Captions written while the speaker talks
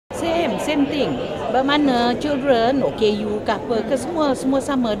same thing. Bermakna children, OKU ke apa ke, semua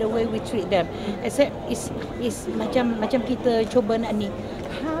sama the way we treat them. Except is macam kita cuba nak ni,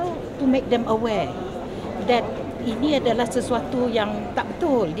 how to make them aware that ini adalah sesuatu yang tak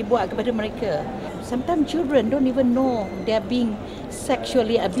betul dibuat kepada mereka. Sometimes children don't even know they're being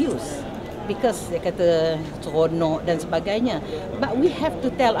sexually abused because dia kata seronok dan sebagainya. But we have to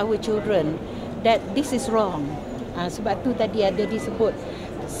tell our children that this is wrong. Sebab tu tadi ada disebut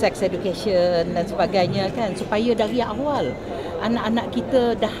sex education dan sebagainya kan, supaya dari awal anak-anak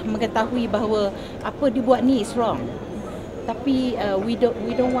kita dah mengetahui bahawa apa dibuat ni is wrong. Tapi we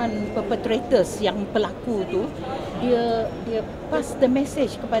don't want perpetrators, yang pelaku tu dia pass the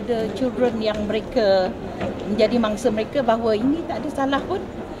message kepada children yang mereka menjadi mangsa mereka bahawa ini tak ada salah pun.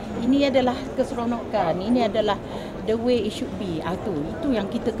 Ini adalah keseronokan, ini adalah the way it should be. Itu yang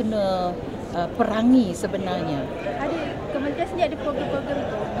kita kena perangi sebenarnya. Ada kementerian sendiri ada program-program tu?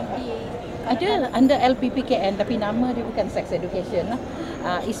 Ada under LPPKN, tapi nama dia bukan sex education lah.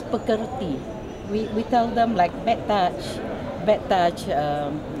 Is pekerti. We tell them like bad touch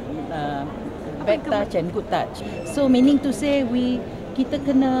and good touch. So meaning to say kita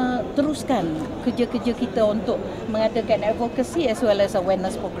kena teruskan kerja-kerja kita untuk mengadakan advocacy as well as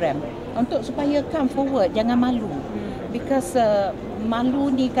awareness program untuk supaya come forward, jangan malu. Because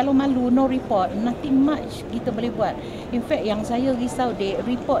malu ni, kalau malu no report, nothing much kita boleh buat. In fact yang saya risau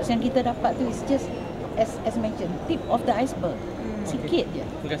reports yang kita dapat tu is just as mentioned, tip of the iceberg. Sikit je.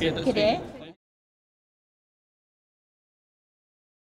 Terima kasih Datuk Seri.